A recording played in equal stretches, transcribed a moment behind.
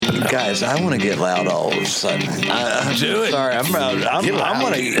Guys, I want to get loud all of a sudden. Do it. Sorry, I'm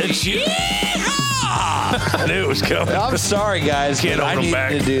gonna. It's you. I knew it was coming. I'm sorry, guys, Can't but I hold 'em need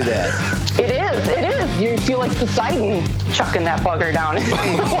back. to do that. It is. You feel like Poseidon chucking that bugger down.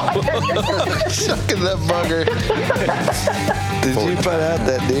 Chucking that bugger. Did you butt out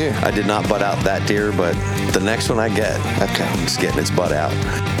that deer? I did not butt out that deer, but the next one I get, Okay. it's getting its butt out.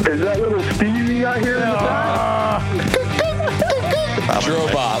 Is that little Stevie out here in the back?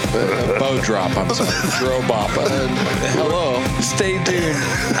 Drobop. Bow drop, I'm sorry. Drobop. Hello. Stay tuned.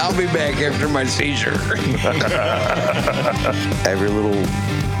 I'll be back after my seizure. Every little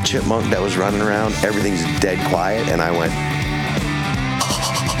chipmunk that was running around, everything's dead quiet, and I went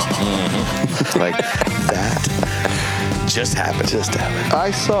like that. Just happened.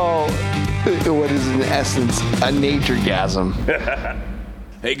 I saw what is in essence a nature-gasm.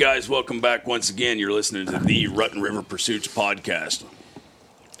 Hey guys, welcome back once again. You're listening to the Rut and River Pursuits podcast.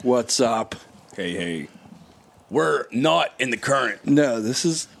 What's up? Hey. We're not in the current. No, this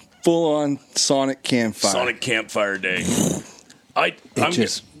is full-on Sonic Campfire. Sonic Campfire Day.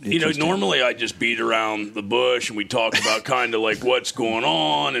 Normally I just beat around the bush and we talk about kind of like what's going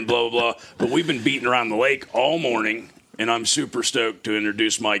on and blah, blah, blah. But we've been beating around the lake all morning, and I'm super stoked to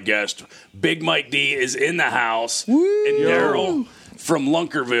introduce my guest. Big Mike D is in the house. Woo! And Daryl from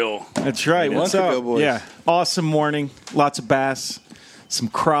Lunkerville. That's right. What's Lunkerville up? boys. Yeah. Awesome morning. Lots of bass. Some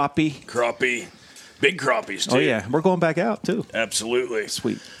crappie. Crappie. Big crappies, too. Oh, yeah. We're going back out, too. Absolutely.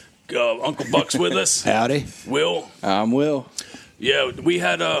 Sweet. Uncle Buck's with us. Howdy. Will. I'm Will. Yeah, we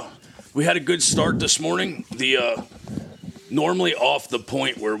had a good start this morning. The normally off the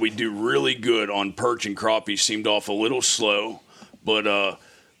point where we do really good on perch and crappie seemed off a little slow, but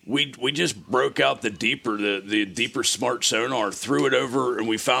we just broke out the deeper smart sonar, threw it over, and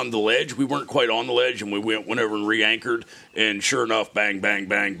we found the ledge. We weren't quite on the ledge, and we went over and re-anchored, and sure enough, bang, bang,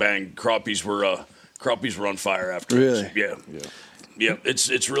 bang, bang, crappies were on fire after. Really? Yeah.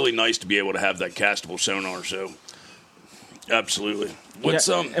 It's really nice to be able to have that castable sonar. So, absolutely.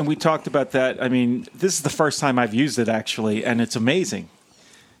 And we talked about that. I mean, this is the first time I've used it, actually, and it's amazing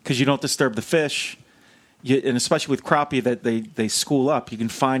because you don't disturb the fish. And especially with crappie that they school up, you can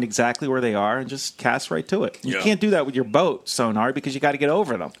find exactly where they are and just cast right to it. You can't do that with your boat sonar because you got to get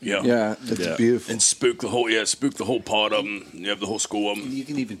over them. Yeah, it's beautiful. And spook the whole pod of them. You have the whole school of them. You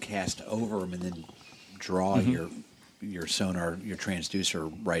can even cast over them and then draw your sonar, your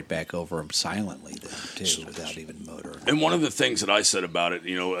transducer right back over them silently then, too, without even motor. And one of the things that I said about it,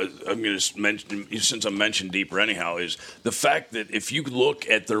 I'm going to mention, since I mentioned deeper anyhow, is the fact that if you look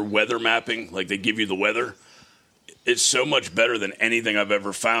at their weather mapping, like they give you the weather, it's so much better than anything I've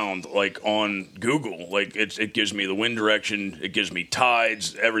ever found, like on Google. Like it gives me the wind direction, it gives me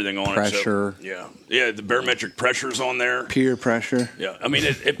tides, everything on Pressure. it. So, yeah, the barometric pressure's on there. Peer pressure. Yeah, I mean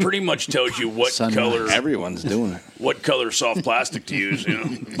it pretty much tells you what color. Everyone's doing it. What color soft plastic to use.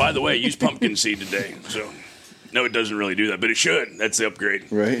 By the way, use pumpkin seed today. So no, it doesn't really do that, but it should. That's the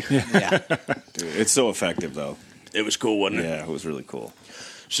upgrade. Right? Yeah. Dude, it's so effective, though. It was cool, wasn't it? Yeah, it was really cool.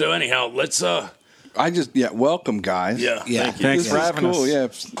 So anyhow, let's welcome, guys. Yeah. Thank you. Thanks This for is having cool.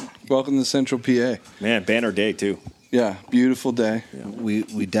 us. Yeah, welcome to Central PA. Man, banner day, too. Yeah, beautiful day. Yeah.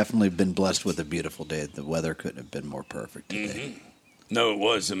 We definitely been blessed with a beautiful day. The weather couldn't have been more perfect today. No, it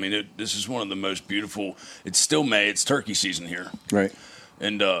was. I mean, this is one of the most beautiful. It's still May. It's turkey season here. Right.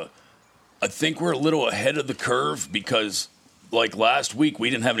 And I think we're a little ahead of the curve because, like last week, we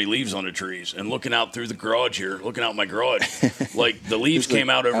didn't have any leaves on the trees. And looking out through the garage here, looking out my garage, like the leaves came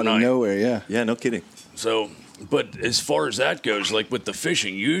out overnight. Out of nowhere, yeah. Yeah, no kidding. So, but as far as that goes, like with the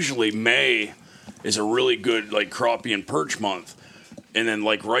fishing, usually May is a really good like crappie and perch month. And then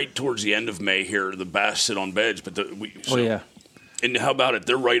like right towards the end of May here, the bass sit on beds. But And how about it?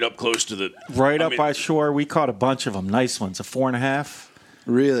 They're right up close to the... Up by shore. We caught a bunch of them. Nice ones. A 4.5.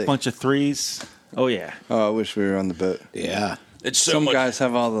 Really? Bunch of 3s. Oh, yeah. Oh, I wish we were on the boat. Yeah. It's so Some much, guys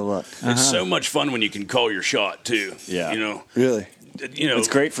have all the luck. It's so much fun when you can call your shot, too. Yeah. Really? It's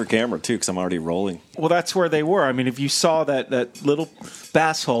great for camera, too, because I'm already rolling. Well, that's where they were. I mean, if you saw that little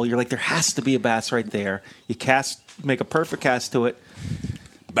bass hole, you're like, there has to be a bass right there. You make a perfect cast to it.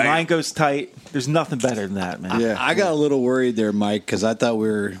 Bam. Line goes tight. There's nothing better than that, man. Yeah. I got a little worried there, Mike, because I thought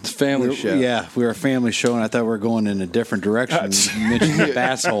it's a family show. Yeah, we were a family show, and I thought we were going in a different direction. You mentioned the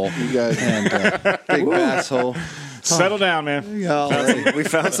bass hole. You guys, big bass hole. Settle down, man. We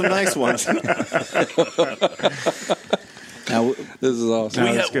found some nice ones. Now, this is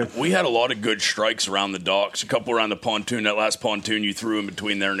awesome. We had a lot of good strikes around the docks. A couple around the pontoon. That last pontoon you threw in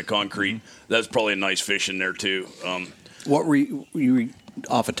between there and the concrete. That's probably a nice fish in there, too. What were you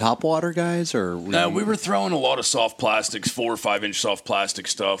off of top water guys, or No, we were throwing a lot of soft plastics, 4 or 5 inch soft plastic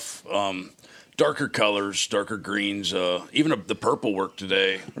stuff. Darker colors, darker greens. Even the purple worked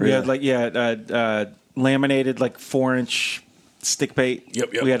today. We had laminated 4-inch stick bait.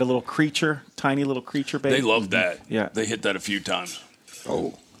 Yep. We had a little creature, tiny little creature bait. They loved that. Yeah. They hit that a few times.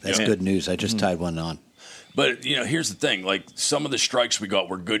 Oh, that's good news. I just tied one on. But, here's the thing. Some of the strikes we got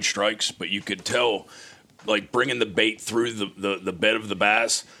were good strikes, but you could tell, bringing the bait through the bed of the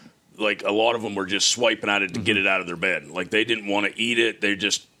bass, a lot of them were just swiping at it to get it out of their bed. They didn't want to eat it. They're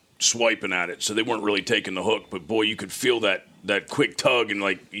just swiping at it. So they weren't really taking the hook. But, boy, you could feel that quick tug. And,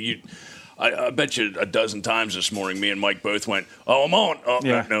 I bet you a dozen times this morning, me and Mike both went, "Oh, I'm on." Oh,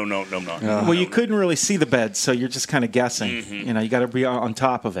 Yeah. no, I'm not. Well, you couldn't really see the bed, so you're just kind of guessing. You got to be on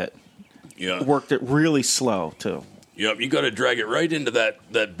top of it. Yeah. Worked it really slow, too. Yep, you got to drag it right into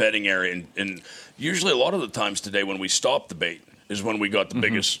that bedding area. And usually a lot of the times today when we stop the bait is when we got the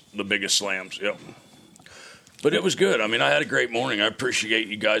biggest slams. Yep. But it was good. I mean, I had a great morning. I appreciate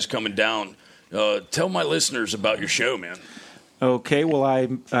you guys coming down. Tell my listeners about your show, man. Okay, well, I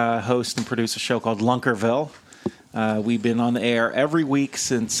host and produce a show called Lunkerville. We've been on the air every week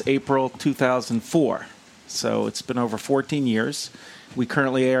since April 2004. So it's been over 14 years. We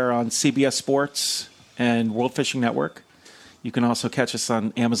currently air on CBS Sports and World Fishing Network. You can also catch us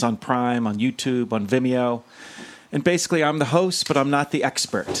on Amazon Prime, on YouTube, on Vimeo. And basically, I'm the host, but I'm not the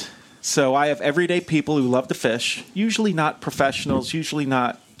expert. So I have everyday people who love to fish, usually not professionals, usually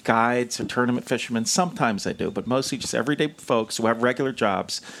not guides or tournament fishermen. Sometimes I do, but mostly just everyday folks who have regular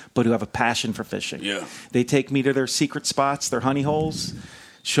jobs, but who have a passion for fishing. Yeah. They take me to their secret spots, their honey holes,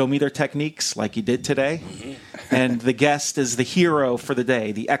 show me their techniques like you did today. And the guest is the hero for the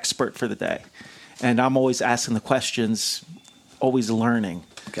day, the expert for the day. And I'm always asking the questions, always learning.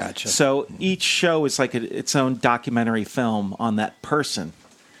 Gotcha. So each show is like its own documentary film on that person.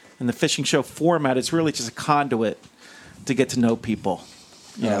 And the fishing show format is really just a conduit to get to know people,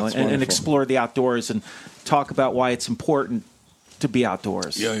 and explore the outdoors and talk about why it's important to be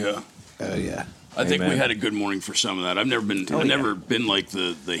outdoors. Yeah. Oh yeah. I think we had a good morning for some of that. I've never been like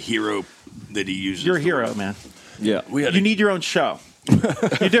the hero that he uses. You're a hero, man. Yeah. You need your own show.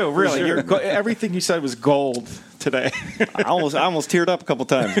 You do, really. Sure. Everything you said was gold today. I almost teared up a couple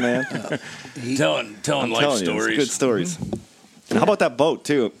times, man. Telling life stories. Good stories. And how about that boat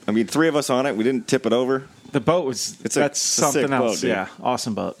too? I mean, 3 of us on it. We didn't tip it over. The boat was that's something else. Boat, yeah,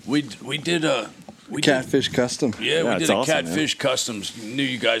 awesome boat. We did Catfish Custom. Yeah, we did it's a awesome, Catfish Customs. Knew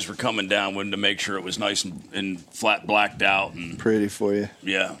you guys were coming down. Wanted to make sure it was nice and flat blacked out and Pretty for you.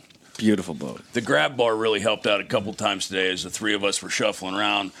 yeah. Beautiful boat. The grab bar really helped out a couple times today as the 3 of us were shuffling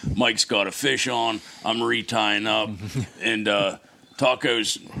around. Mike's got a fish on. I'm retying up. And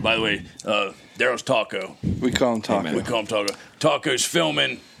Taco's, by the way, Daryl's Taco. We call him Taco. We call him Taco. Taco's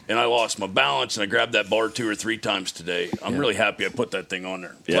filming, and I lost my balance, and I grabbed that bar 2 or 3 times today. I'm really happy I put that thing on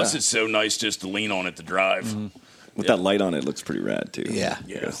there. Yeah. Plus, it's so nice just to lean on it to drive. With that light on it, looks pretty rad too. Yeah.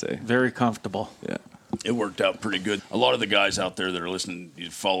 I gotta say. Very comfortable. Yeah. It worked out pretty good. A lot of the guys out there that are listening,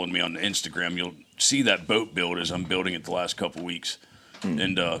 following me on Instagram, you'll see that boat build as I'm building it the last couple weeks.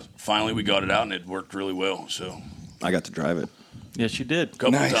 And finally we got it out, and it worked really well. So I got to drive it. Yes, you did. a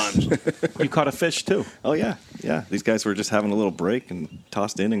couple times. You caught a fish too. Oh yeah. These guys were just having a little break and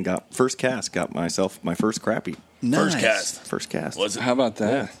tossed in and got first cast. Got myself my first crappie. First cast. First cast. Was it? How about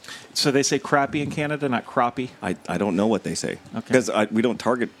that? So they say crappie in Canada, not crappie. I don't know what they say because we don't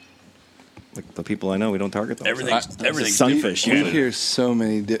target. Like the people I know, we don't target them. Everything's sunfish. We usually. hear so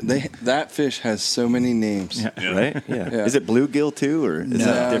many. That fish has so many names. Yeah. Right? Yeah. Yeah. Is it bluegill too, or is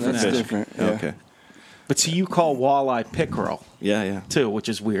that a different that's fish? different, yeah. Okay. But see, you call walleye pickerel Yeah. too, which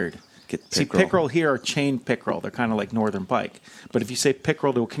is weird. Get See, pickerel here are chain pickerel. They're kind of like northern pike. But if you say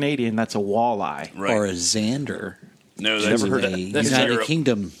pickerel to a Canadian, that's a walleye. Right. Or a zander. No, that's Never heard in of the That's United Europe.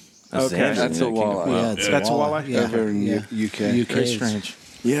 Kingdom. Okay. That's a walleye. Yeah, it's That's a walleye? Yeah. Over in UK. Very strange.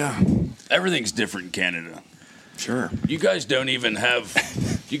 Yeah. Everything's different in Canada. Sure. You guys don't even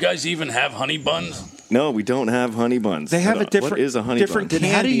have. You guys even have honey buns? No, we don't have honey buns. They have a different. What is a honey different bun?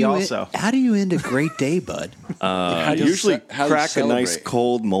 Then how do candy you also. how do you end a great day, bud? How do you Usually how do you crack a nice celebrate?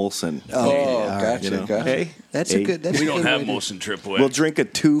 cold Molson. Oh, gotcha, you know. gotcha. Hey, That's Hey. a good. That's We a don't good have way to- Molson Triple We'll drink a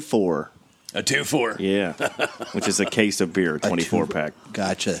 2-4. A 2-4. Yeah. Which is a case of beer, 24 pack.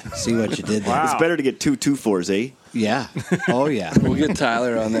 Gotcha. See what you did there. Wow. It's better to get 2 2-4s, eh? Yeah. Oh yeah. We'll get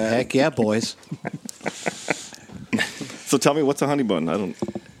Tyler on that. Heck yeah, boys. So tell me, what's a honey bun? I don't.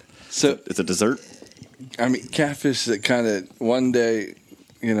 So, It's a dessert. I mean, catfish that kind of one day,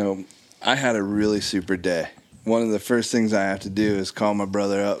 I had a really super day. One of the first things I have to do is call my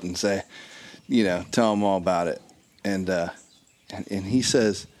brother up and say, tell him all about it. And and he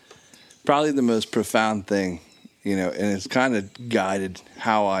says probably the most profound thing, and it's kind of guided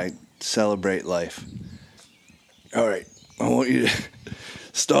how I celebrate life. All right, I want you to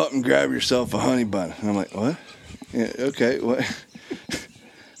stop and grab yourself a honey bun. And I'm like, what? Yeah, okay, what?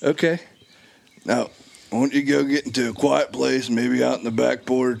 Okay. Now, I want you to go get into a quiet place, maybe out in the back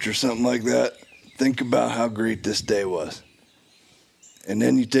porch or something like that. Think about how great this day was. And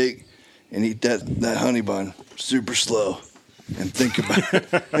then you take and eat that honey bun super slow and think about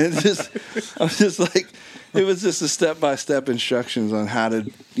it. And I was just like, it was just a step-by-step instructions on how to,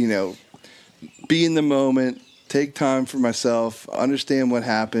 be in the moment, take time for myself, understand what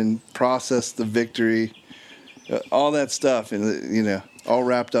happened, process the victory, all that stuff, and, all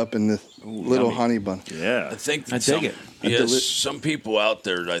wrapped up in this little honey bun. Yeah. I think I dig it. Yes, some people out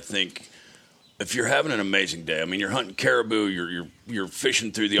there, I think, if you're having an amazing day, I mean, you're hunting caribou, you're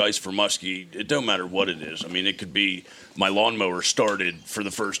fishing through the ice for muskie. It don't matter what it is. I mean, it could be my lawnmower started for the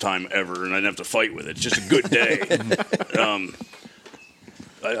first time ever, and I didn't have to fight with it. It's just a good day.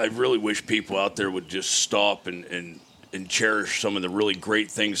 I really wish people out there would just stop and cherish some of the really great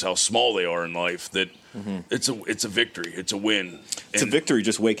things, how small they are in life. That it's a victory, it's a win. It's a victory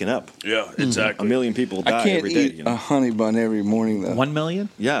just waking up. Yeah, exactly. A million people die I can't every day. eat a honey bun every morning, though. 1 million?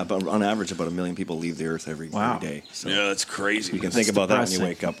 Yeah, but on average, about 1 million people leave the earth every day. So Yeah, that's crazy. you can think about that when you depressing.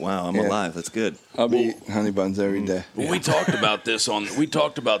 wake up. Wow, I'm Yeah. alive. That's good. I'll be eating honey buns every day. Well, we talked about this on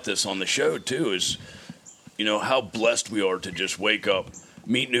the show too. Is how blessed we are to just wake up,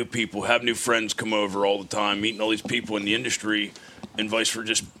 meet new people, have new friends come over all the time, meeting all these people in the industry, and vice versa.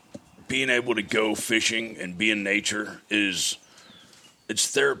 Just being able to go fishing and be in nature it's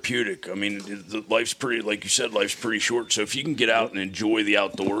therapeutic. I mean, life's pretty, like you said, life's pretty short. So if you can get out and enjoy the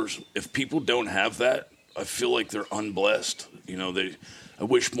outdoors, if people don't have that, I feel like they're unblessed. I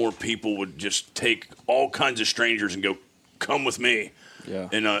wish more people would just take all kinds of strangers and go, come with me. Yeah.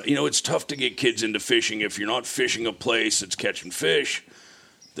 And, it's tough to get kids into fishing if you're not fishing a place that's catching fish.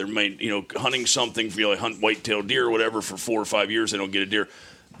 They're hunting something, if you hunt white-tailed deer or whatever for 4 or 5 years, they don't get a deer.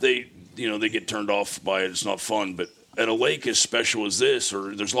 They get turned off by it. It's not fun. But at a lake as special as this,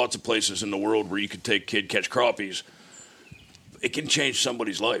 or there's lots of places in the world where you could take kid catch crappies, it can change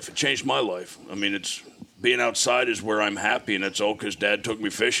somebody's life. It changed my life. I mean, it's being outside is where I'm happy, and that's all because Dad took me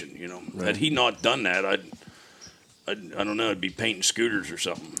fishing. Right. Had he not done that, I don't know, I'd be painting scooters or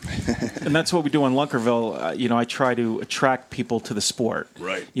something. And that's what we do in Lunkerville. I try to attract people to the sport.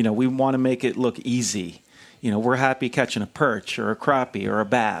 Right. We want to make it look easy. We're happy catching a perch or a crappie or a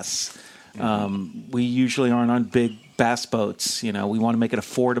bass. We usually aren't on big bass boats. We want to make it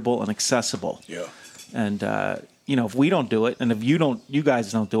affordable and accessible. Yeah. And if we don't do it, and if you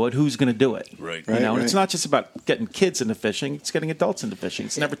guys don't do it, who's going to do it? Right. And it's not just about getting kids into fishing; it's getting adults into fishing.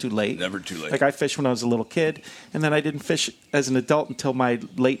 It's never too late. Never too late. Like I fished when I was a little kid, and then I didn't fish as an adult until my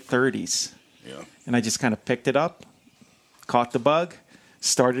late 30s. Yeah. And I just kind of picked it up, caught the bug,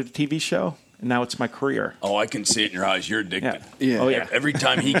 started a TV show, and now it's my career. Oh, I can see it in your eyes. You're addicted. Yeah. Oh yeah. Every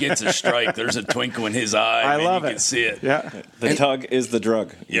time he gets a strike, there's a twinkle in his eye. I love you it. can see it. Yeah. The tug is the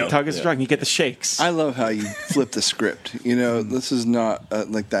drug. Yep. Tug is drunk. You get the shakes. I love how you flip the script. This is not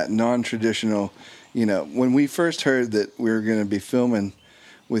like that non-traditional. When we first heard that we were going to be filming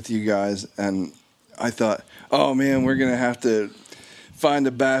with you guys, and I thought, oh man, we're going to have to find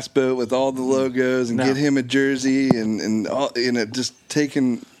a bass boat with all the logos and get him a jersey and all, just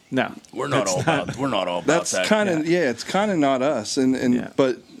taking. No, We're not all about that. That's kind of it's kind of not us.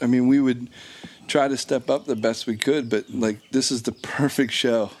 But I mean, we would try to step up the best we could. But this is the perfect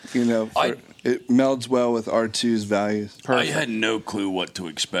show. It melds well with R2's values. I had no clue what to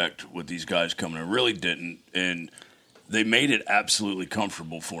expect with these guys coming. I really didn't, and they made it absolutely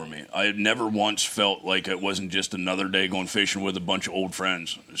comfortable for me. I had never once felt like it wasn't just another day going fishing with a bunch of old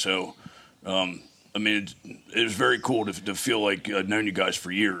friends. So. I mean, it was very cool to feel like I'd known you guys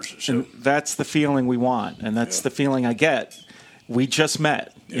for years. So and that's the feeling we want, and that's the feeling I get. We just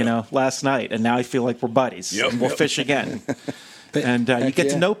met, last night, and now I feel like we're buddies, and we'll fish again. And you get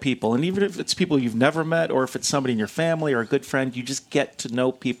to know people, and even if it's people you've never met, or if it's somebody in your family or a good friend, you just get to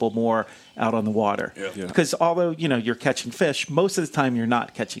know people more out on the water. Yeah. Because although you're catching fish, most of the time you're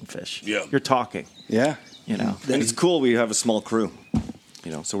not catching fish. Yeah. You're talking. Yeah. And it's cool we have a small crew.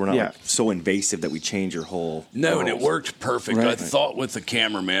 So we're not Yeah. so invasive that we change your whole No, world. and it worked perfect. Right. I thought with the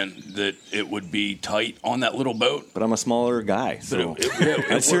cameraman that it would be tight on that little boat. But I'm a smaller guy, so it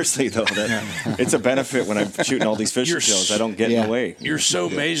worked. seriously though, it's a benefit when I'm shooting all these fishing shows. I don't get in the way. You're so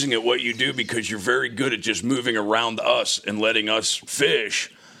amazing at what you do because you're very good at just moving around us and letting us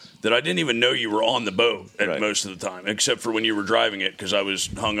fish that I didn't even know you were on the boat at most of the time, except for when you were driving it because I was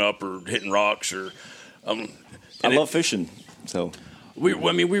hung up or hitting rocks or. I love fishing. So we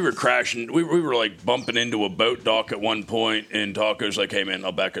were crashing. We were like bumping into a boat dock at one point, and Taco's like, "Hey man,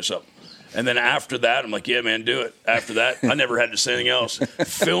 I'll back us up." And then after that, I'm like, "Yeah man, do it." After that, I never had to say anything else.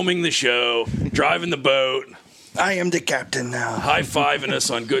 Filming the show, driving the boat. I am the captain now. High-fiving us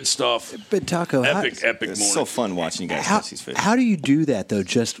on good stuff. But Taco, epic morning. It's so fun watching you guys catch these fish. How do you do that though?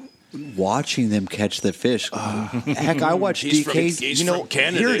 Just watching them catch the fish. Heck, I watched DK. He's from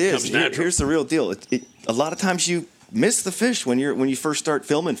Canada. Here it is. Comes natural. Here's the real deal. A lot of times you miss the fish when you first start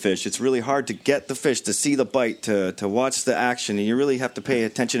filming fish. It's really hard to get the fish, to see the bite, to watch the action, and you really have to pay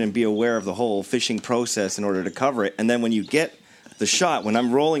attention and be aware of the whole fishing process in order to cover it. And then when you get the shot, when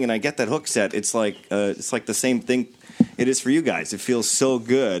I'm rolling and I get that hook set, it's like the same thing it is for you guys. It feels so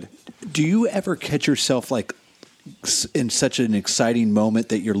good. Do you ever catch yourself like in such an exciting moment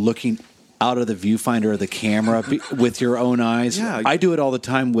that you're looking out of the viewfinder of the camera with your own eyes? Yeah. I do it all the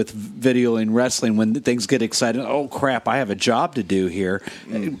time with video and wrestling when things get exciting. Oh crap, I have a job to do here.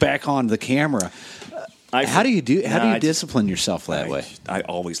 Back on the camera. How do you discipline yourself that way? I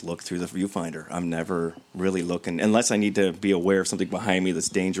always look through the viewfinder. I'm never really looking unless I need to be aware of something behind me that's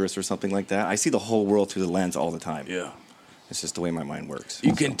dangerous or something like that. I see the whole world through the lens all the time. Yeah. It's just the way my mind works.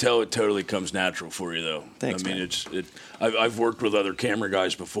 You can tell it totally comes natural for you, though. Thanks, I mean, man. I've worked with other camera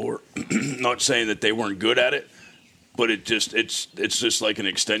guys before. Not saying that they weren't good at it, but it's just like an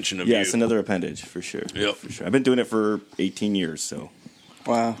extension of you. Yeah, it's another appendage for sure. Yep. For sure. I've been doing it for 18 years, so.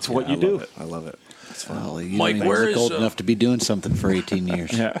 Wow. It's what you do. I love it. It's fun. Well, you Mike, don't where look is, old enough to be doing something for 18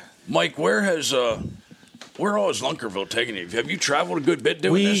 years. Yeah. Mike, where all is Lunkerville taking you? Have you traveled a good bit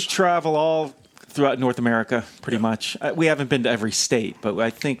doing We this? travel all throughout North America, pretty much. We haven't been to every state, but I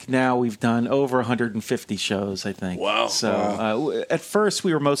think now we've done over 150 shows, I think. Wow. So at first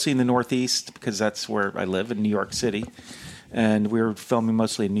we were mostly in the Northeast because that's where I live, in New York City. And we were filming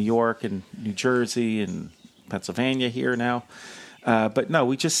mostly in New York and New Jersey and Pennsylvania here now. But no,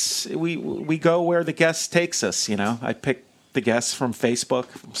 we go where the guest takes us, you know. I pick the guests from Facebook,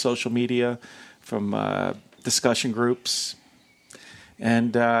 from social media, from discussion groups.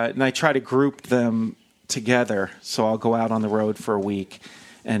 And I try to group them together. So I'll go out on the road for a week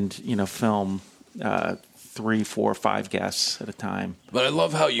and, film 3, 4, 5 guests at a time. But I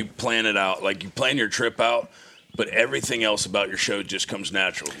love how you plan it out. Like, you plan your trip out, but everything else about your show just comes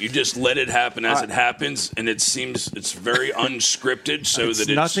natural. You just let it happen as it happens, and it seems it's very unscripted. So it's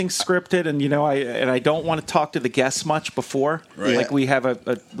nothing scripted, and I don't want to talk to the guests much before. Right. Like we have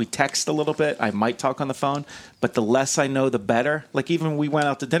we text a little bit. I might talk on the phone, but the less I know, the better. Like even we went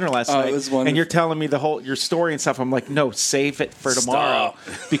out to dinner last night, it was wonderful. and you're telling me your story and stuff. I'm like, no, save it for tomorrow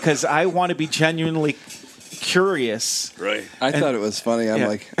because I want to be genuinely curious. Right. I thought it was funny. I'm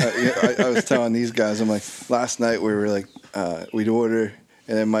like, I was telling these guys, I'm like, last night we were like, we'd order,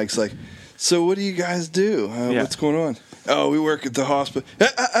 and then Mike's like, so what do you guys do? What's going on? Oh, we work at the hospital.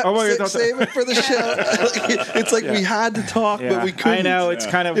 Save it for the show. It's like we had to talk, but we couldn't. I know, it's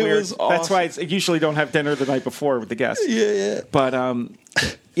kind of weird. Was awesome. That's why I usually don't have dinner the night before with the guests. Yeah. But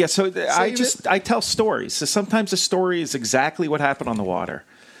so I tell stories. So sometimes a story is exactly what happened on the water.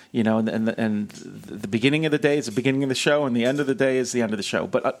 And the beginning of the day is the beginning of the show, and the end of the day is the end of the show.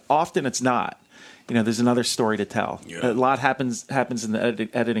 But often it's not. There's another story to tell. Yeah. A lot happens in the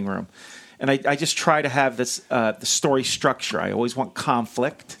editing room, and I just try to have this the story structure. I always want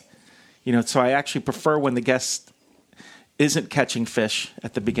conflict. So I actually prefer when the guest isn't catching fish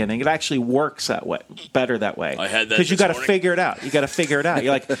at the beginning. It actually works better that way. I had that because you this got to morning. figure it out.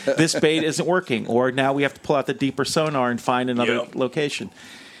 You're like, this bait isn't working, or now we have to pull out the deeper sonar and find another location.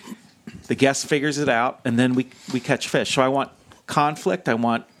 The guest figures it out, and then we catch fish. So I want conflict. I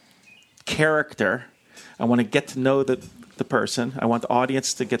want character. I want to get to know the person. I want the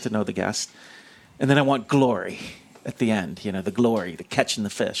audience to get to know the guest. And then I want glory at the end, the glory, the catching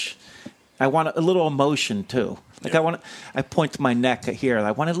the fish. I want a little emotion, too. Like I point to my neck here. I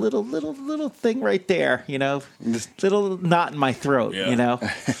want a little thing right there, little knot in my throat,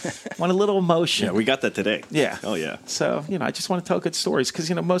 want a little emotion. Yeah, we got that today. Yeah. Oh, yeah. So, I just want to tell good stories because,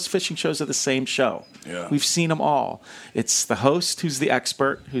 most fishing shows are the same show. Yeah. We've seen them all. It's the host who's the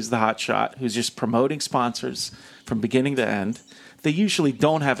expert, who's the hotshot, who's just promoting sponsors from beginning to end. They usually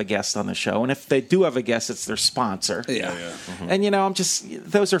don't have a guest on the show, and if they do have a guest, it's their sponsor. Yeah. Mm-hmm. And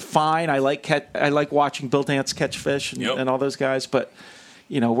those are fine. I like watching Bill Dance catch fish and all those guys, but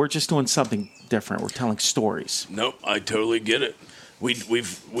we're just doing something different. We're telling stories. Nope, I totally get it.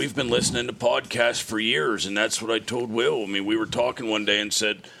 We've been listening to podcasts for years, and that's what I told Will. I mean, we were talking one day and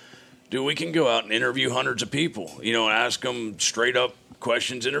said, dude, we can go out and interview hundreds of people, and ask them straight up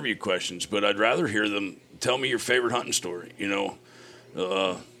questions, interview questions, but I'd rather hear them tell me your favorite hunting story,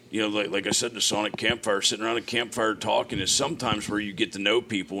 you know, like I said, the Sonic Campfire, sitting around a campfire talking is sometimes where you get to know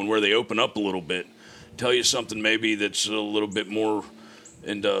people and where they open up a little bit, tell you something maybe that's a little bit more,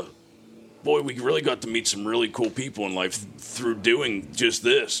 and boy, we really got to meet some really cool people in life through doing just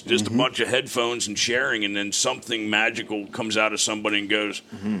this, just a bunch of headphones and sharing, and then something magical comes out of somebody and goes,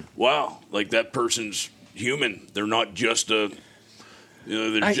 wow, like that person's human. They're not just a,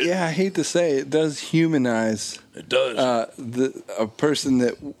 you know, I hate to say it does humanize. It does. A person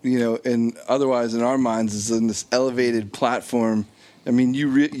that, you know, and otherwise in our minds is in this elevated platform. I mean,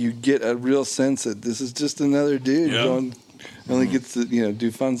 you get a real sense that this is just another dude who only gets to, you know, do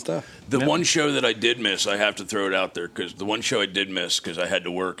fun stuff. The one show that I did miss, I have to throw it out there, because the one show I did miss because I had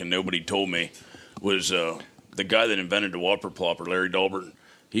to work and nobody told me, was the guy that invented the Whopper Plopper, Larry Dahlberg.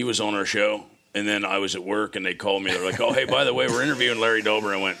 He was on our show, and then I was at work and they called me. They're like, oh, hey, by the way, we're interviewing Larry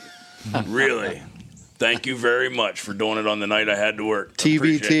Dahlberg. I went, really? Thank you very much for doing it on the night I had to work.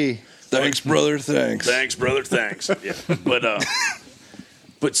 TBT. Thanks, brother. Thanks. Thanks, brother. Thanks. Yeah. But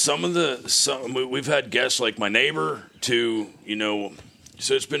we've had guests like my neighbor to, you know,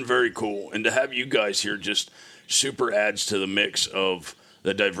 so it's been very cool. And to have you guys here just super adds to the mix of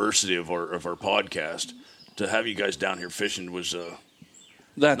the diversity of our podcast. To have you guys down here fishing was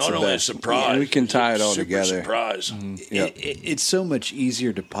that's not only a surprise. We can tie it all super together. Surprise. Yep. It's so much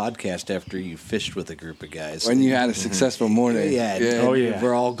easier to podcast after you fished with a group of guys. When you had a successful morning. Yeah. Oh, yeah.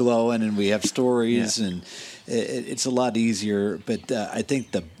 We're all glowing and we have stories and it's a lot easier. But I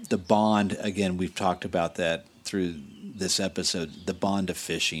think the bond, again, we've talked about that through this episode, the bond of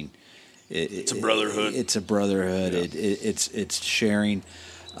fishing. It's a brotherhood. It's a brotherhood. Yeah. It's sharing.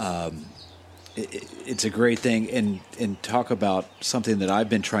 It's a great thing, and talk about something that I've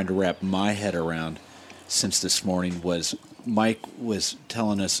been trying to wrap my head around since this morning was Mike was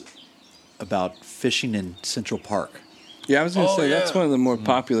telling us about fishing in Central Park. Yeah, I was going to say that's one of the more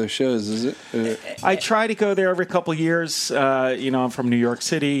popular shows, is it? I try to go there every couple of years. You know, I'm from New York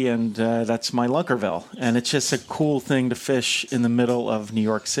City, and that's my Lunkerville, and it's just a cool thing to fish in the middle of New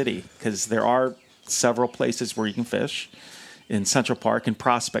York City because there are several places where you can fish in Central Park, in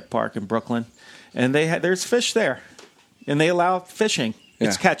Prospect Park, in Brooklyn. And there's fish there, and they allow fishing.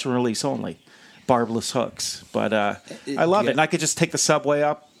 It's catch and release only, barbless hooks. But I love it, and I could just take the subway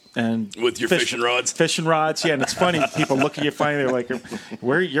up and with your fishing rods. Fishing rods, yeah. And it's funny, people look at you funny. They're like,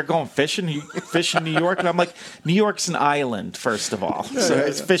 "Where you're going fishing? You fish in New York?" And I'm like, "New York's an island, first of all, so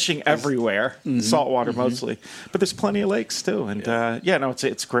there's fishing everywhere, saltwater mostly, but there's plenty of lakes too." And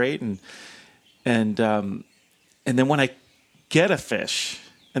it's great. And then when I get a fish.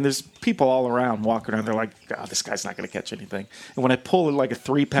 And there's people all around walking around. They're like, "God, this guy's not going to catch anything." And when I pull like a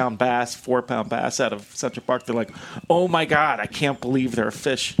 3-pound bass, 4-pound bass out of Central Park, they're like, "Oh my God, I can't believe there are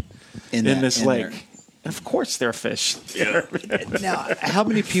fish in this lake." Of course, there are fish. Yeah. Now, how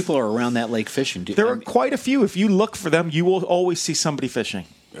many people are around that lake fishing? There are quite a few. If you look for them, you will always see somebody fishing.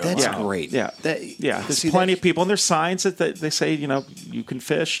 That's great. Yeah, there's plenty of people, and there's signs that they say, you know, you can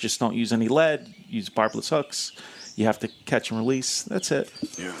fish, just don't use any lead, use barbless hooks. You have to catch and release. That's it.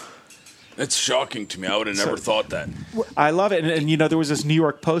 Yeah. It's shocking to me. I would have never thought that. I love it. And, you know, there was this New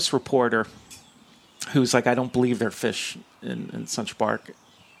York Post reporter who's like, I don't believe there are fish in Central Park.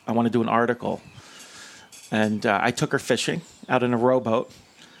 I want to do an article. And I took her fishing out in a rowboat.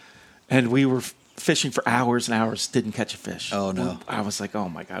 And we were fishing for hours and hours, didn't catch a fish. Oh, no. I was like, oh,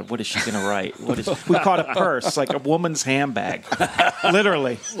 my God, what is she going to write? We caught a purse, like a woman's handbag.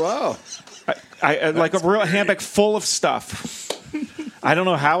 Literally. Wow. I like a real handbag full of stuff. I don't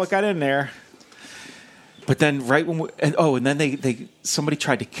know how it got in there, but then right when and then somebody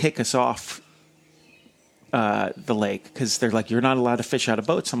tried to kick us off the lake because they're like, you're not allowed to fish out of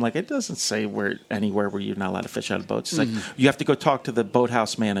boats. I'm like, it doesn't say anywhere where you're not allowed to fish out of boats. It's like you have to go talk to the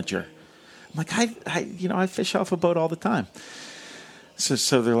boathouse manager. I'm like, I fish off a boat all the time.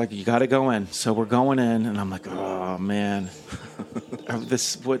 So they're like, you got to go in. So we're going in, and I'm like, oh man,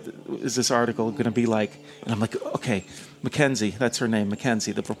 what is this article going to be like? And I'm like, okay, Mackenzie, that's her name,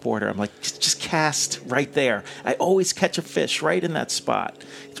 Mackenzie, the reporter. I'm like, just cast right there. I always catch a fish right in that spot.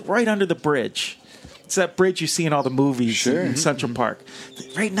 It's right under the bridge. It's that bridge you see in all the movies in Central Park,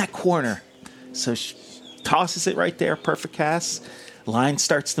 right in that corner. So she tosses it right there, perfect cast. Line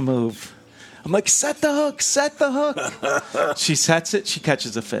starts to move. I'm like, set the hook. She sets it. She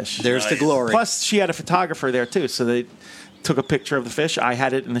catches a fish. There's the glory. Plus, she had a photographer there, too. So they took a picture of the fish. I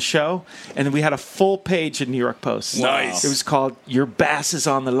had it in the show. And then we had a full page in New York Post. Nice. It was called Your Bass is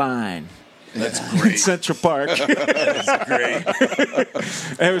on the Line. That's great. In Central Park. That's great.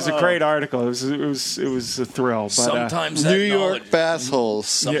 It was a great article. It was a thrill. But, sometimes New York bass holes.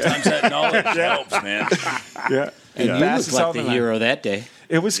 Sometimes that knowledge helps, man. Yeah. And you looked like the hero that day.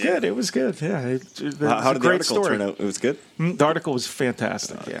 It was good. It was good. Yeah. It was How a did the great article story. turn out? It was good? The article was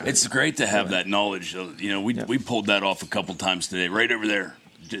fantastic. Yeah. It's great to have that knowledge. We pulled that off a couple times today, right over there.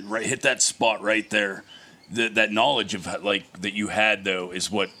 Hit that spot right there. That knowledge of that you had though is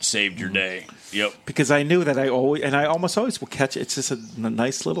what saved your day. Yep. Because I knew that I almost always will catch it. It's just a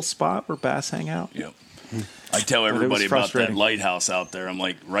nice little spot where bass hang out. Yep. I tell everybody about that lighthouse out there. I'm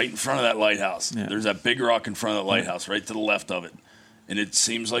like, right in front of that lighthouse. Yeah. There's that big rock in front of the lighthouse, right to the left of it. And it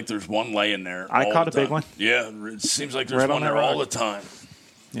seems like there's one laying there. I caught a big one. Yeah, it seems like there's one there all the time.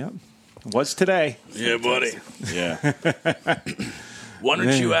 Yep. It was today. Yeah, buddy. Yeah. Why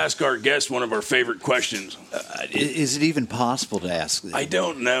don't you ask our guest one of our favorite questions? Is it even possible to ask? I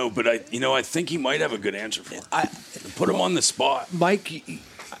don't know, but I think he might have a good answer for it. Put him on the spot. Mike,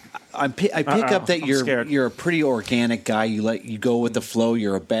 I pick up that you're a pretty organic guy. You go with the flow.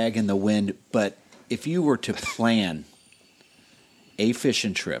 You're a bag in the wind. But if you were to plan a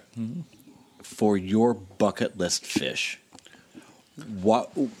fishing trip for your bucket list fish,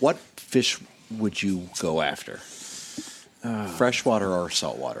 what fish would you go after? Freshwater or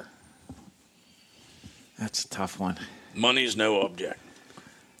saltwater? That's a tough one. Money's no object.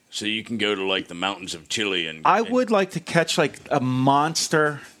 So you can go to like the mountains of Chile and I would like to catch like a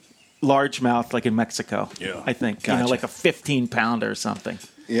monster largemouth like in Mexico. Yeah. I think. Gotcha. Like a 15-pounder or something.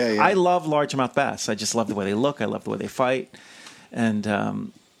 Yeah, yeah. I love largemouth bass. I just love the way they look. I love the way they fight. And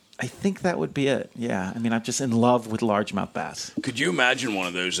I think that would be it. Yeah. I mean, I'm just in love with largemouth bass. Could you imagine one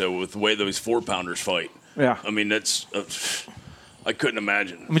of those though with the way those 4-pounders fight? Yeah. I mean, that's I couldn't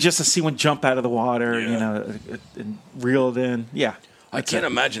imagine. I mean, just to see one jump out of the water, and reel it in. Yeah. I can't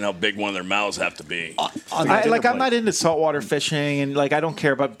imagine how big one of their mouths have to be. I'm not into saltwater fishing, and I don't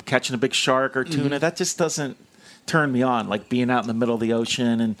care about catching a big shark or tuna. That just doesn't turn me on. Like being out in the middle of the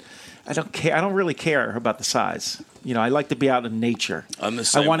ocean, and I don't care. I don't really care about the size. I like to be out in nature. I'm the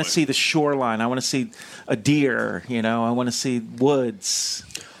same I want way. to see the shoreline. I want to see a deer. I want to see woods.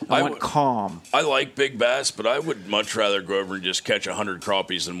 I want calm. I like big bass, but I would much rather go over and just catch 100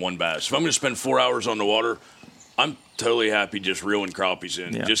 crappies than one bass. If I'm going to spend 4 hours on the water, I'm totally happy just reeling crappies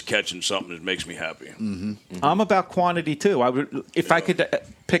in. Yeah. Just catching something that makes me happy. Mm-hmm. Mm-hmm. I'm about quantity too. I would, if I could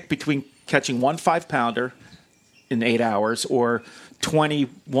pick between catching one 5-pounder in 8 hours or 20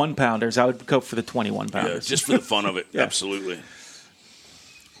 1-pounders, I would go for the 21 pounders. Yeah, just for the fun of it. Yeah. Absolutely.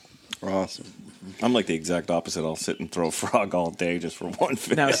 Awesome. I'm like the exact opposite. I'll sit and throw a frog all day just for one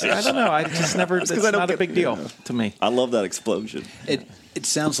fish. Now, see, I don't know. I just never. It's not a big deal to me. I love that explosion. It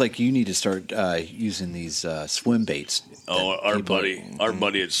sounds like you need to start using these swim baits. Oh, our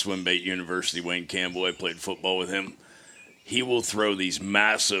buddy at Swim Bait University, Wayne Campbell, I played football with him. He will throw these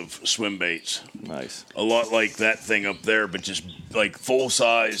massive swim baits. Nice. A lot like that thing up there, but just like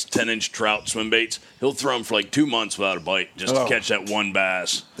full-size 10-inch trout swim baits. He'll throw them for like 2 months without a bite just to catch that one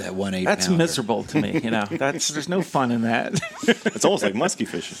bass. That 1 8 That's miserable to me. There's no fun in that. It's almost like musky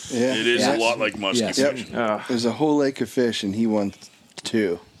fishing. Yeah. It is a lot like musky Yes. fishing. There's a whole lake of fish, and he won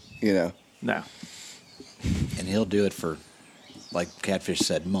 2. No. And he'll do it for, like Catfish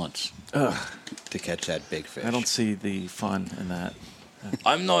said, months to catch that big fish. I don't see the fun in that.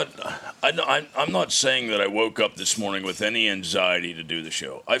 I'm not saying that I woke up this morning with any anxiety to do the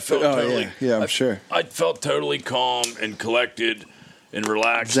show. I felt totally. Yeah, I'm sure. I felt totally calm and collected and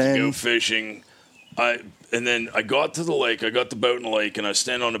relaxed Zen. to go fishing. And then I got to the lake. I got the boat in the lake, and I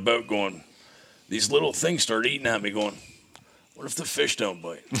stand on the boat going. These little things start eating at me, going. What if the fish don't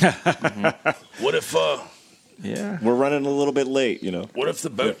bite? What if? Yeah. We're running a little bit late, What if the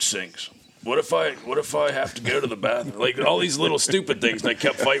boat sinks? What if I have to go to the bathroom? Like all these little stupid things, and I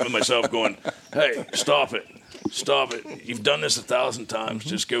kept fighting with myself, going, "Hey, stop it! You've done this 1,000 times.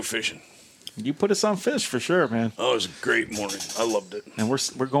 Just go fishing." You put us on fish for sure, man. Oh, it was a great morning. I loved it. And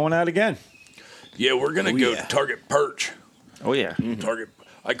we're going out again. Yeah, we're gonna go target perch. Oh yeah. Target.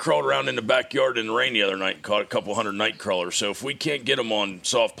 I crawled around in the backyard in the rain the other night and caught a couple hundred night crawlers. So if we can't get them on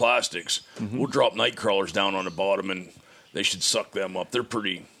soft plastics, we'll drop night crawlers down on the bottom, and they should suck them up. They're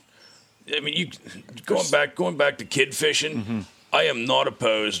pretty. I mean, going back to kid fishing. I am not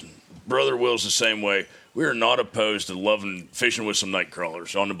opposed. Brother Will's the same way. We are not opposed to loving fishing with some night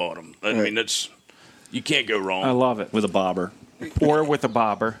crawlers on the bottom. I mean, you can't go wrong. I love it. With a bobber. Or with a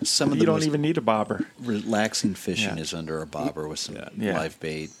bobber. Some of you the don't most even need a bobber. relaxing fishing is under a bobber with some live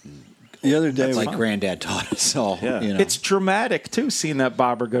bait. And The other day, like Granddad taught us all. Yeah. You know. It's dramatic too, seeing that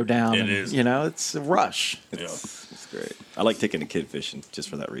bobber go down. It is. It's a rush. Yeah. great. I like taking the kid fishing just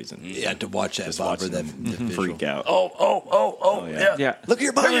for that reason. Yeah, to watch that Just bobber, watching that them the freak visual. out. Yeah. Look at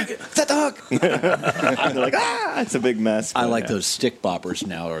your bobber. Set the hook. They're like, it's a big mess. I but like yeah. those stick bobbers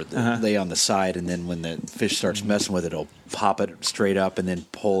now, or the lay on the side, and then when the fish starts messing with it, it'll pop it straight up and then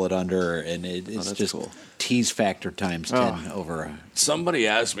pull it under, and it's that's just cool. tease factor times 10 over. Somebody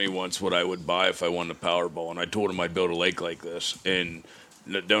asked me once what I would buy if I won the Powerball, and I told them I'd build a lake like this and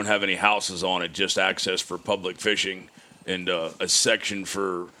don't have any houses on it, just access for public fishing and a section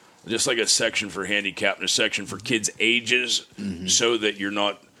for handicap and a section for kids' ages, so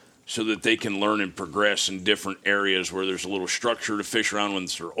that they can learn and progress in different areas where there's a little structure to fish around when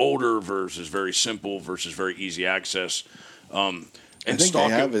they're older versus very simple versus very easy access. And I think they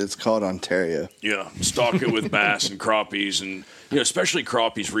have it. It's called Ontario. Yeah, stock it with bass and crappies, and especially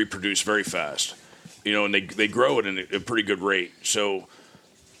crappies reproduce very fast. And they grow at a pretty good rate. So,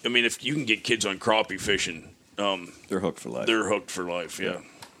 I mean, if you can get kids on crappie fishing, they're hooked for life. They're hooked for life. Yeah.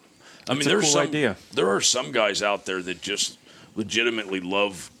 I mean, a cool idea. There are some guys out there that just legitimately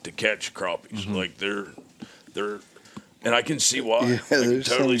love to catch crappies. Like they're, and I can see why. Yeah, I can there's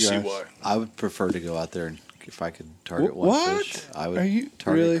totally some see guys. why. I would prefer to go out there and if I could target one What? fish, I would Are you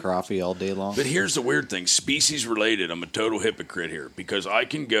target really? crappie all day long. But here's the weird thing: species related. I'm a total hypocrite here because I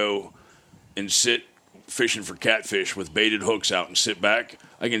can go and sit fishing for catfish with baited hooks out and sit back.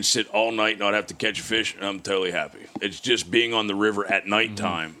 I can sit all night, not have to catch a fish, and I'm totally happy. It's just being on the river at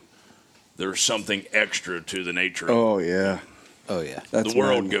nighttime. There's something extra to the nature. Oh yeah, Oh yeah, that's the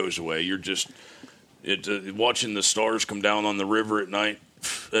world mine. goes away. You're just watching the stars come down on the river at night.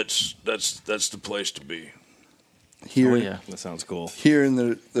 That's the place to be. Here, Oh, yeah. That sounds cool. hearing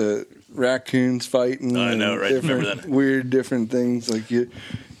the raccoons fighting. I know, and right? Different, Remember that? weird, different things like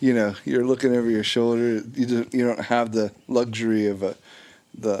you're looking over your shoulder. You don't have the luxury of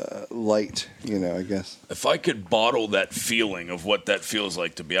the light. I guess. If I could bottle that feeling of what that feels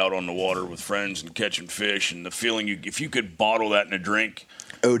like to be out on the water with friends and catching fish, and the feeling if you could bottle that in a drink,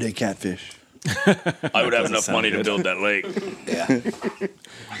 Ode catfish. I would have enough money to build that lake. yeah.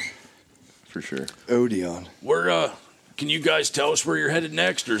 For sure. Odeon. Can you guys tell us where you're headed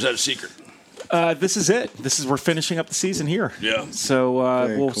next, or is that a secret? This is it. We're finishing up the season here. Yeah. So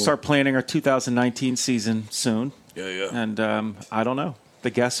Very we'll cool. start planning our 2019 season soon. Yeah. And I don't know. The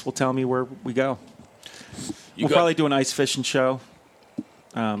guests will tell me where we go. You We'll probably do an ice fishing show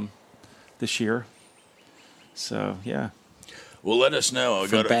this year. So, yeah. Well, let us know.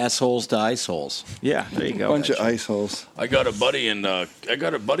 From bass holes to ice holes. Yeah, there you go. Bunch of ice holes. I got a buddy in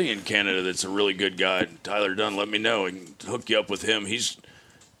Canada that's a really good guy. Tyler Dunn. Let me know and hook you up with him. He's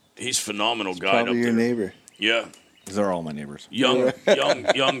phenomenal guy up Probably your there. neighbor. Yeah, They're all my neighbors. young,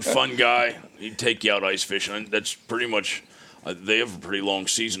 fun guy. He'd take you out ice fishing. That's pretty much. They have a pretty long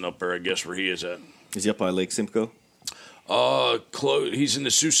season up there, I guess, where he is at. Is he up by Lake Simcoe? He's in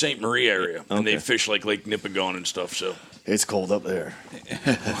the Sault Ste. Marie area, and they Okay. fish like Lake Nipigon and stuff. So It's cold up there.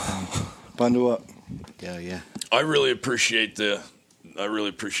 Bundle up. Yeah. I really appreciate you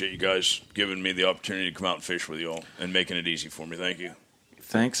guys giving me the opportunity to come out and fish with you all and making it easy for me. Thank you.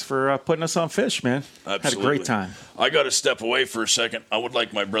 Thanks for putting us on fish, man. Absolutely. Had a great time. I got to step away for a second. I would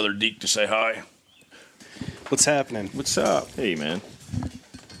like my brother Deke to say hi. What's happening? What's up? Hey, man.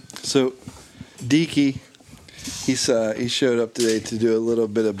 So, Deaky, he showed up today to do a little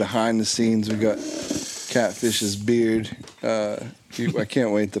bit of behind the scenes. We got Catfish's beard. I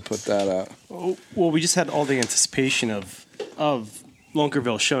can't wait to put that out. Oh, well, we just had all the anticipation of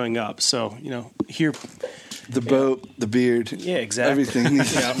Lunkerville showing up. So, here. The boat, the beard. Yeah, exactly. Everything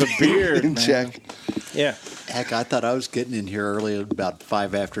needs The beard, in man. check. Yeah. Heck, I thought I was getting in here early, about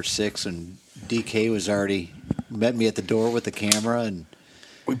 5 after 6, and DK was already met me at the door with the camera, and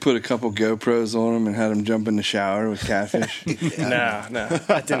We put a couple GoPros on him and had him jump in the shower with Catfish. No,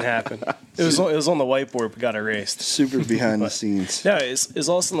 that didn't happen. It was on the whiteboard, but got erased. Super behind the scenes. No, it's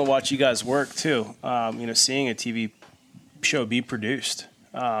awesome to watch you guys work too. Seeing a TV show be produced.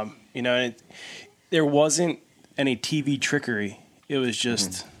 And there wasn't any TV trickery. It was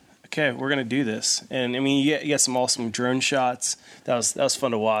just okay. We're gonna do this, and I mean, you got some awesome drone shots. That was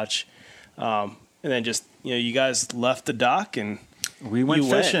fun to watch. And then just you guys left the dock and We went you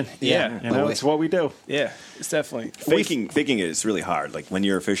went. fishing. Yeah. It's what we do. yeah, it's definitely Faking it is really hard. Like when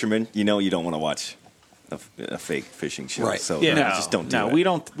you're a fisherman, you don't want to watch a fake fishing show. Right. So Yeah. just don't do it.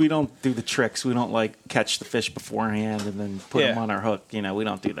 We don't do the tricks. We don't like catch the fish beforehand and then put them Yeah. on our hook. We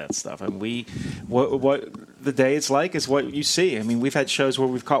don't do that stuff. And what the day it's like is what you see. I mean, we've had shows where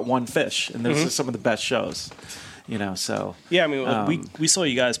we've caught one fish, and those are some of the best shows. So yeah. I mean, we saw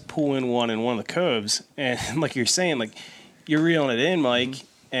you guys pull in one of the coves, and like you're saying, like you're reeling it in, Mike,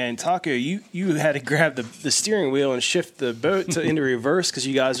 And Taco, you had to grab the steering wheel and shift the boat into reverse because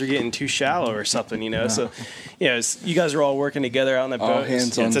you guys are getting too shallow or something, you know. So, you guys are all working together out on the boat. All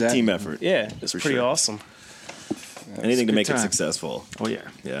hands on It's deck. a team effort. Yeah, it's pretty awesome. Anything to make it time. successful. Oh yeah.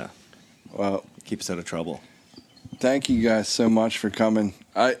 Yeah. Well, Keep us out of trouble. thank you guys so much for coming.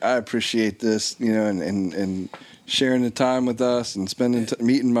 I appreciate this, and sharing the time with us and spending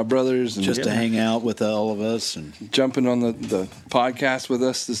meeting my brothers and Just to hang out with all of us and jumping on the podcast with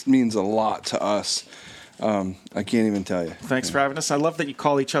us. This means a lot to us. I can't even tell you. Thanks for having us. I love that you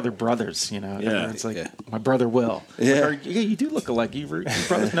call each other brothers. Yeah. It's like my brother Will. Yeah. Like, you do look alike. You're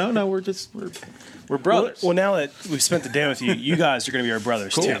brothers. No, we're brothers. Well, now that we've spent the day with you, you guys are going to be our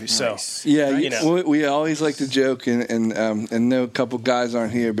brothers too. So Yeah, you know. we always like to joke, and no couple guys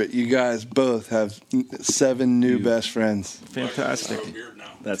aren't here, but you guys both have 7 new best friends. Fantastic.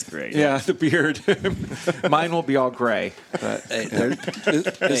 That's great. Yeah, the beard. Mine will be all gray. But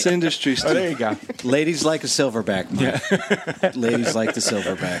This industry's there you go. ladies like a silverback. Mike. Ladies like the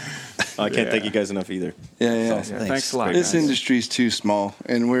silverback. I can't thank you guys enough either. Yeah. Thanks a lot. This guys. industry's too small,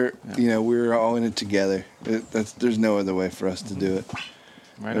 and we're all in it together. There's no other way for us to do it.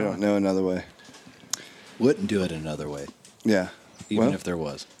 Right I on. don't know another way. Wouldn't do it another way, Yeah. even if there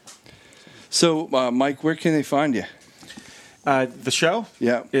was. So, Mike, where can they find you? The show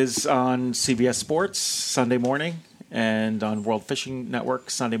Yeah. is on CBS Sports Sunday morning and on World Fishing Network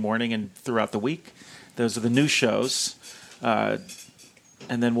Sunday morning and throughout the week. Those are the new shows.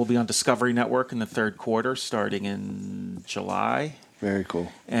 And then we'll be on Discovery Network in the third quarter starting in July. Very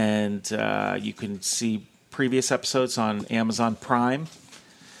cool. And you can see previous episodes on Amazon Prime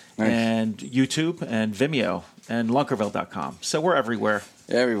Nice. and YouTube and Vimeo and Lunkerville.com. So we're everywhere.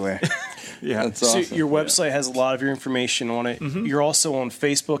 Everywhere. Yeah. That's So awesome. your website has a lot of your information on it. You're also on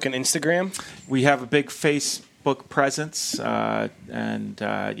Facebook and Instagram. We have a big Facebook presence, and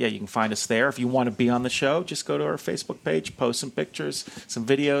you can find us there. If you want to be on the show, just go to our Facebook page, post some pictures, some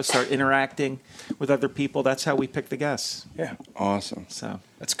videos, start interacting with other people. That's how we pick the guests. Yeah, Awesome. So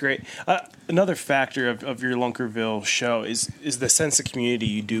that's great. Another factor of your Lunkerville show is the sense of community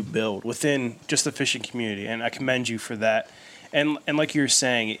you do build within just the fishing community, and I commend you for that. And like you were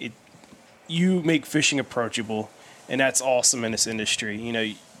saying, you make fishing approachable, and that's awesome in this industry. You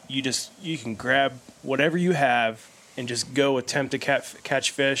know, you can grab whatever you have and just go attempt to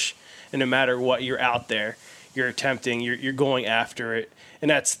catch fish, and no matter what, you're out there, you're attempting, you're going after it,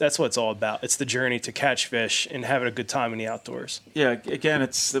 and that's what it's all about. It's the journey to catch fish and having a good time in the outdoors. yeah, again,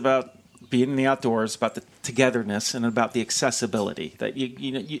 it's about being in the outdoors, about the togetherness, and about the accessibility. That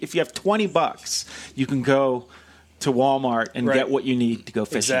if you have $20, you can go to Walmart and Right. get what you need to go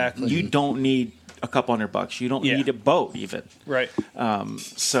fishing. Exactly. You don't need a couple $100. You don't Yeah. need a boat even. Right.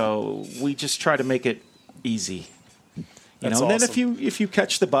 So we just try to make it easy. That's And then awesome. if you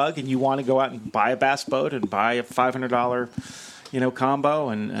catch the bug and you want to go out and buy a bass boat and buy a $500 combo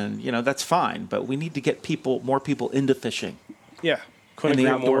and that's fine. But we need to get more people into fishing Yeah. and Couldn't the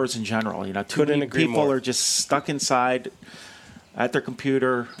agree more. outdoors in general. Too Couldn't many agree people more. are just stuck inside at their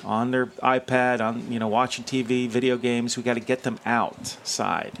computer, on their iPad, on watching TV, video games. We got to get them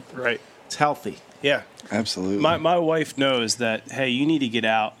outside. Right. It's healthy. Yeah. Absolutely. My wife knows that, hey, you need to get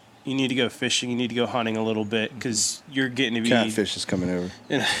out. You need to go fishing. You need to go hunting a little bit because you're getting to be Catfish is coming over.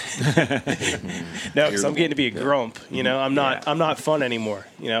 No, because I'm getting to be a grump. I'm not fun anymore.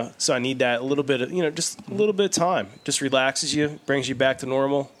 So I need that a little bit of just a little bit of time. Just relaxes you, brings you back to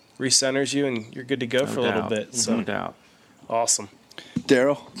normal, recenters you, and you're good to go for a little bit. So No doubt. awesome.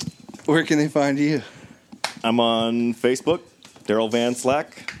 Daryl, where can they find you? I'm on Facebook, Daryl Van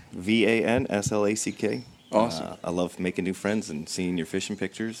Slack, VANSLACK. Awesome. I love making new friends and seeing your fishing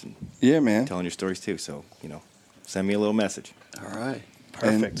pictures and Yeah, man. telling your stories too. So, send me a little message. All right.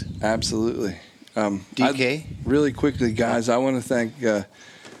 Perfect. And absolutely. DK? Really quickly, guys, I want to thank the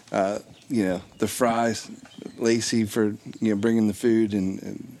Fries, Lacey, for bringing the food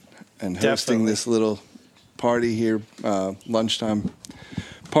and hosting Definitely. this little party here, lunchtime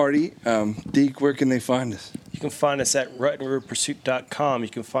party. Deke, where can they find us? You can find us at rutandriverpursuit.com. You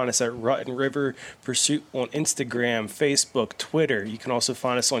can find us at Rut and River Pursuit on Instagram, Facebook, Twitter. You can also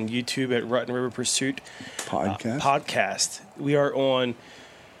find us on YouTube at Rut and River Pursuit podcast. We are on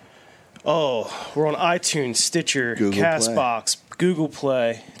we're on iTunes, Stitcher, Google Castbox, Google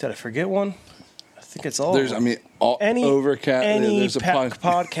Play. Did I forget one? I think it's all. There's, Overcast. Any There's a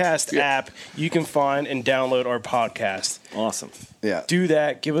podcast app you can find and download our podcast. Awesome. Yeah. Do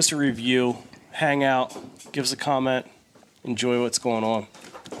that. Give us a review. Hang out. Give us a comment. Enjoy what's going on.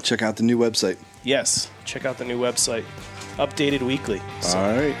 Check out the new website. Yes. Check out the new website. Updated weekly. So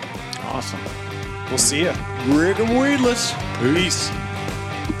All right. Awesome. we'll see you. Rig 'em weedless. Peace.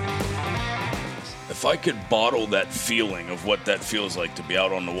 if I could bottle that feeling of what that feels like to be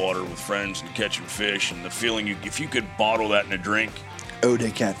out on the water with friends and catching fish, and the feeling, if you could bottle that in a drink, Uncle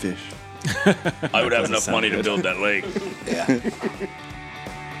Catfish. I would have enough money to build that lake. Yeah.